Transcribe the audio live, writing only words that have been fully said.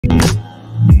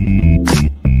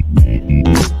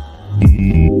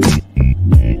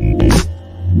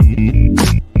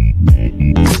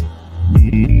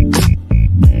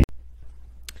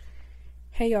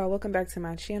welcome back to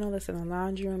my channel. This is the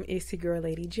Laundry Room. It's your girl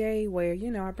Lady J, where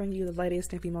I bring you the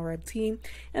latest in female rap tea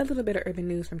and a little bit of urban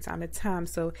news from time to time.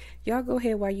 So y'all go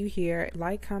ahead while you here,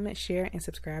 like, comment, share, and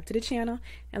subscribe to the channel,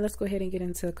 and let's go ahead and get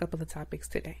into a couple of topics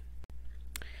today.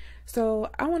 So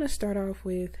I want to start off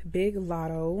with Big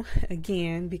Latto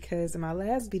again, because in my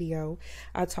last video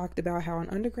I talked about how an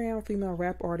underground female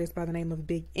rap artist by the name of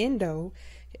Big Indo,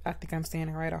 I think I'm saying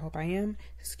it right, I hope I am,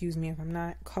 excuse me if I'm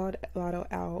not, called Latto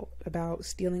out about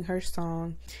stealing her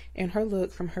song and her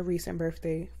look from her recent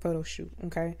birthday photo shoot.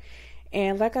 Okay,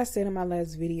 and like I said in my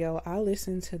last video, I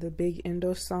listened to the Big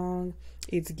Indo song,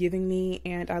 It's Giving Me,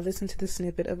 and I listened to the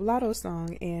snippet of Latto's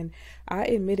song, and I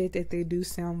admitted that they do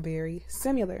sound very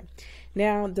similar.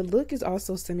 Now, the look is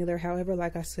also similar. However,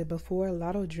 like I said before,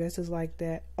 Latto dresses like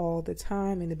that all the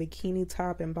time in the bikini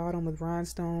top and bottom with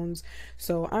rhinestones,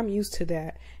 so I'm used to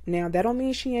that. Now, that don't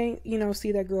mean she ain't,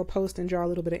 see that girl post and draw a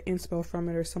little bit of inspo from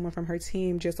it, or someone from her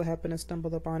team just so happen to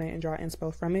stumble up on it and draw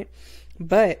inspo from it.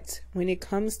 But when it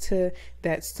comes to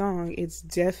that song, it's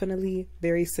definitely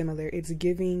very similar. It's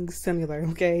giving similar,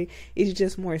 okay? It's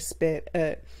just more sped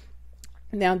up.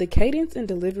 Now, the cadence and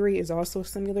delivery is also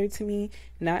similar to me,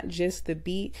 not just the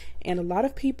beat. And a lot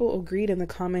of people agreed in the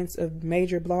comments of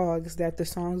major blogs that the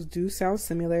songs do sound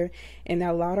similar, and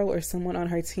that Latto or someone on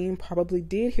her team probably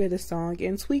did hear the song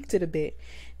and tweaked it a bit.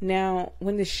 Now,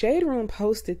 when the Shade Room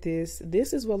posted this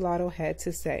is what Latto had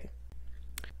to say.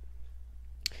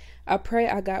 I pray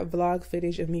I got vlog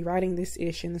footage of me writing this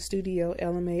ish in the studio.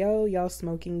 LMAO, y'all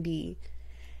smoking D.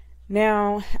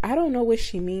 Now, I don't know what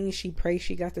she means. She prays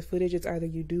she got the footage. It's either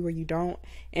you do or you don't.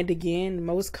 And again,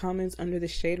 most comments under the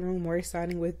Shade Room were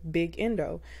siding with Big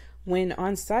Indo. When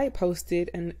On Site posted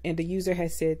and the user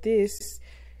had said this,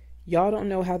 y'all don't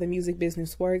know how the music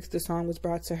business works. The song was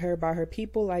brought to her by her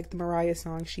people like the Mariah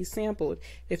song she sampled.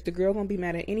 If the girl gonna be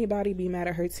mad at anybody, be mad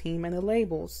at her team and the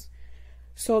labels.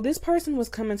 So this person was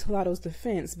coming to Latto's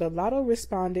defense, but Latto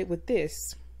responded with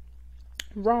this.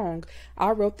 Wrong.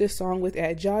 I wrote this song with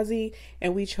Jazzy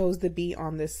and we chose the beat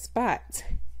on the spot.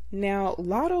 Now,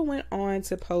 Latto went on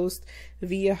to post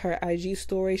via her IG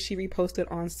story. She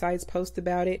reposted On Site's post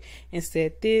about it and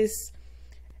said this.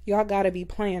 Y'all gotta be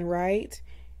playing, right?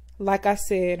 Like I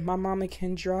said, my mama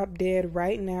can drop dead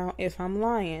right now if I'm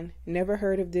lying. Never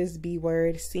heard of this B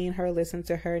word. Seen her, listen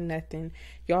to her, nothing.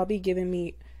 Y'all be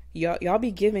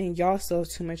giving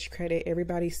yourselves too much credit.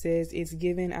 Everybody says it's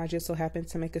given. I just so happen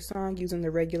to make a song using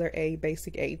the regular A,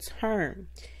 basic A term.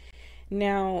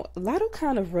 Now, Latto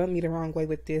kind of rubbed me the wrong way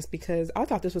with this, because I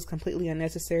thought this was completely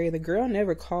unnecessary. The girl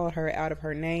never called her out of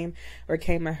her name or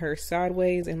came at her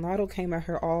sideways, and Latto came at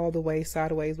her all the way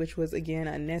sideways, which was again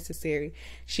unnecessary.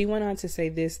 She went on to say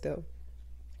this though.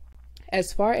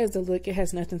 As far as the look, it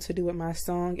has nothing to do with my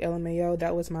song, LMAO.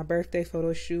 That was my birthday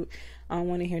photo shoot. I don't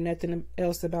want to hear nothing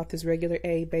else about this regular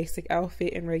A basic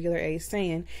outfit and regular A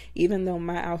saying, even though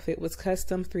my outfit was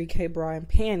custom 3K bra and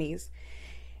panties.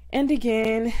 And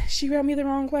again, she rubbed me the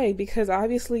wrong way, because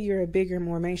obviously you're a bigger,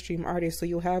 more mainstream artist, so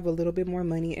you'll have a little bit more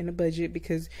money in a budget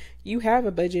because you have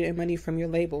a budget and money from your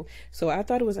label. So I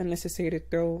thought it was unnecessary to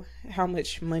throw how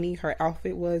much money her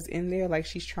outfit was in there, like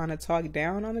she's trying to talk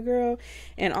down on the girl.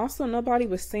 And also, nobody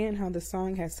was saying how the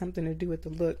song had something to do with the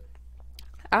look.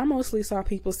 I mostly saw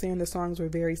people saying the songs were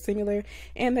very similar,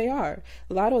 and they are.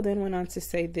 Latto then went on to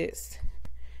say this.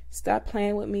 Stop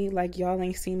playing with me like y'all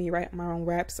ain't seen me write my own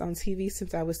raps on TV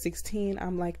since I was 16.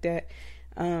 I'm like that.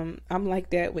 I'm like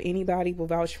that with anybody will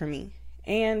vouch for me.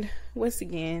 And once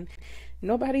again,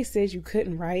 nobody says you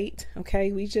couldn't write,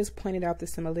 okay? We just pointed out the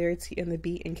similarity in the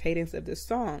beat and cadence of the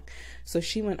song. So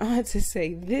she went on to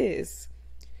say this.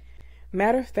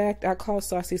 Matter of fact, I called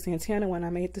Saucy Santana when I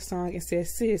made the song and said,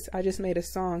 sis, I just made a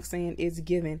song saying it's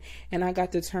given, and I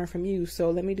got the turn from you,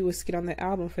 so let me do a skit on the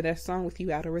album for that song with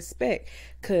you out of respect,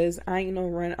 cause I ain't no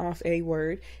run off A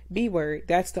word, B word.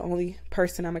 That's the only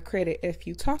person I'm a credit if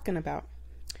you talking about.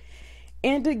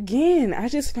 And again, I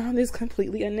just found this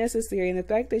completely unnecessary, and the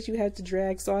fact that you had to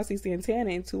drag Saucy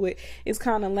Santana into it is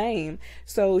kind of lame.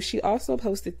 So she also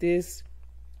posted this.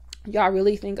 Y'all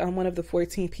really think I'm one of the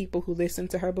 14 people who listened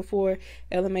to her before?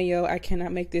 LMAO, I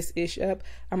cannot make this ish up.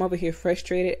 I'm over here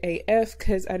frustrated AF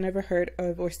because I never heard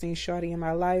of or seen Shawty in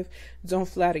my life. Don't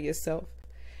flatter yourself.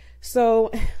 So,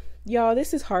 y'all,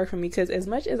 this is hard for me because as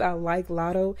much as I like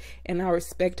Latto and I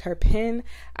respect her pen,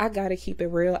 I gotta keep it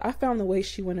real. I found the way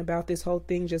she went about this whole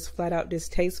thing just flat out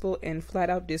distasteful and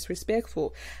flat out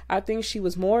disrespectful. I think she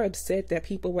was more upset that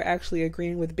people were actually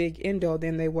agreeing with Big Indo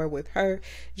than they were with her,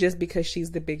 just because she's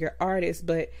the bigger artist.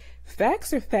 But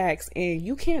facts are facts, and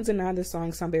you can't deny the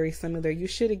songs sound very similar. You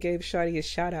should have gave Shawty a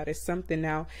shout out or something.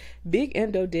 Now, Big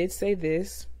Indo did say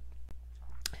this.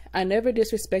 I never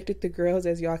disrespected the girls,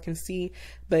 as y'all can see,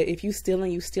 but if you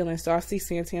stealing, you stealing. Saucy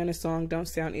Santana song don't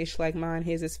sound ish like mine.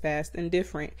 His is fast and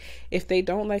different. If they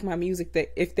don't like my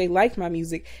music, if they like my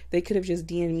music, they could have just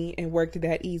DM'd me and worked it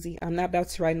that easy. I'm not about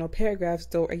to write no paragraphs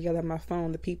though or yell at my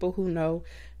phone. The people who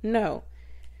know.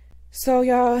 So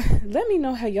y'all, let me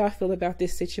know how y'all feel about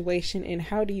this situation, and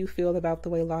how do you feel about the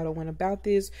way Latto went about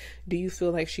this? Do you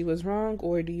feel like she was wrong,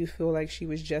 or do you feel like she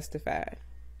was justified?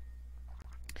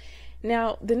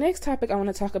 Now, the next topic I want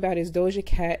to talk about is Doja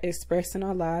Cat expressing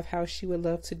on live how she would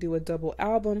love to do a double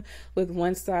album with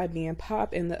one side being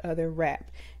pop and the other rap.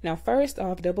 Now, first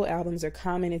off, double albums are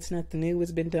common. It's nothing new.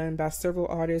 It's been done by several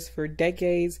artists for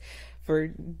decades.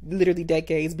 For literally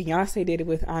decades. Beyonce did it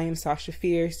with I Am Sasha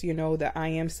Fierce. You know, the I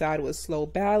Am side was slow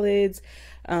ballads,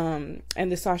 and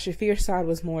the Sasha Fierce side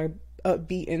was more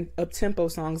upbeat and up-tempo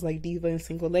songs like Diva and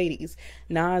Single Ladies.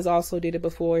 Nas also did it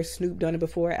before. Snoop done it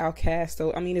before. Outkast.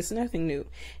 So I mean, it's nothing new.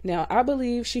 Now, I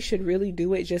believe she should really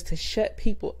do it just to shut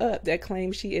people up that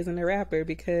claim she isn't a rapper,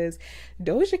 because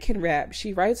Doja can rap.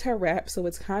 She writes her rap, so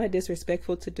it's kind of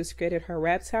disrespectful to discredit her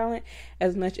rap talent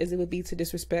as much as it would be to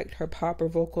disrespect her pop or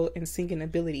vocal and singing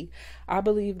ability. I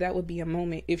believe that would be a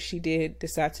moment if she did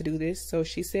decide to do this. So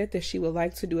she said that she would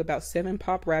like to do about 7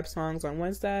 pop rap songs on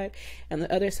one side, and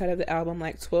the other side of the album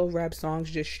like 12 rap songs,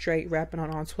 just straight rapping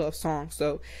on 12 songs.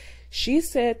 So she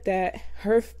said that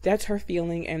that's her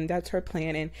feeling and that's her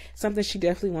plan, and something she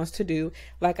definitely wants to do.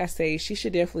 Like I say, she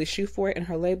should definitely shoot for it, and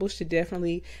her label should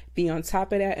definitely be on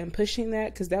top of that and pushing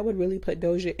that, because that would really put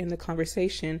Doja in the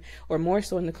conversation, or more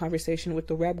so in the conversation with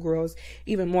the rap girls,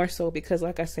 even more so, because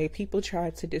like I say, people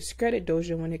try to discredit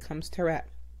Doja when it comes to rap.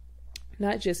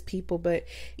 Not just people, but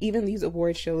even these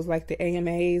award shows like the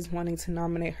AMAs wanting to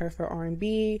nominate her for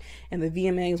R&B, and the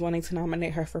VMAs wanting to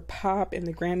nominate her for pop, and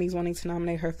the Grammys wanting to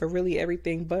nominate her for really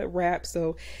everything but rap.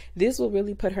 So this will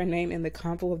really put her name in the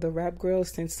convo of the rap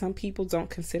girls, since some people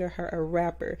don't consider her a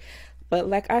rapper. But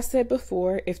like I said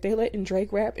before, if they letting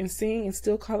Drake rap and sing and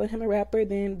still calling him a rapper,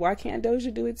 then why can't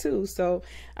Doja do it too? So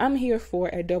I'm here for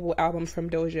a double album from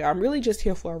Doja. I'm really just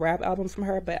here for a rap album from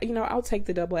her, but you know, I'll take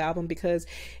the double album because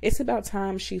it's about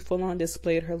time she full on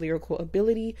displayed her lyrical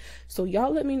ability. So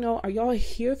y'all let me know, are y'all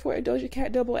here for a Doja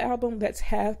Cat double album that's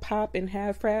half pop and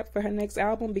half rap for her next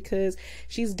album? Because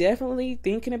she's definitely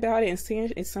thinking about it and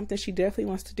saying it's something she definitely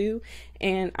wants to do,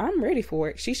 and I'm ready for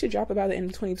it. She should drop about the end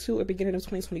of 2022 or beginning of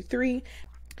 2023.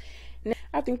 Now,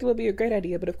 I think it would be a great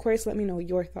idea, but of course, let me know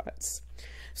your thoughts.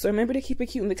 So remember to keep it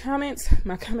cute in the comments,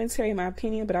 my commentary, my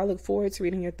opinion, but I look forward to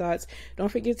reading your thoughts.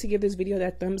 Don't forget to give this video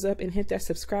that thumbs up and hit that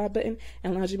subscribe button,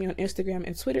 and lounge me on Instagram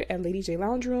and Twitter at Lady J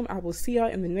Lounge Room. I will see y'all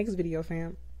in the next video,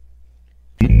 fam.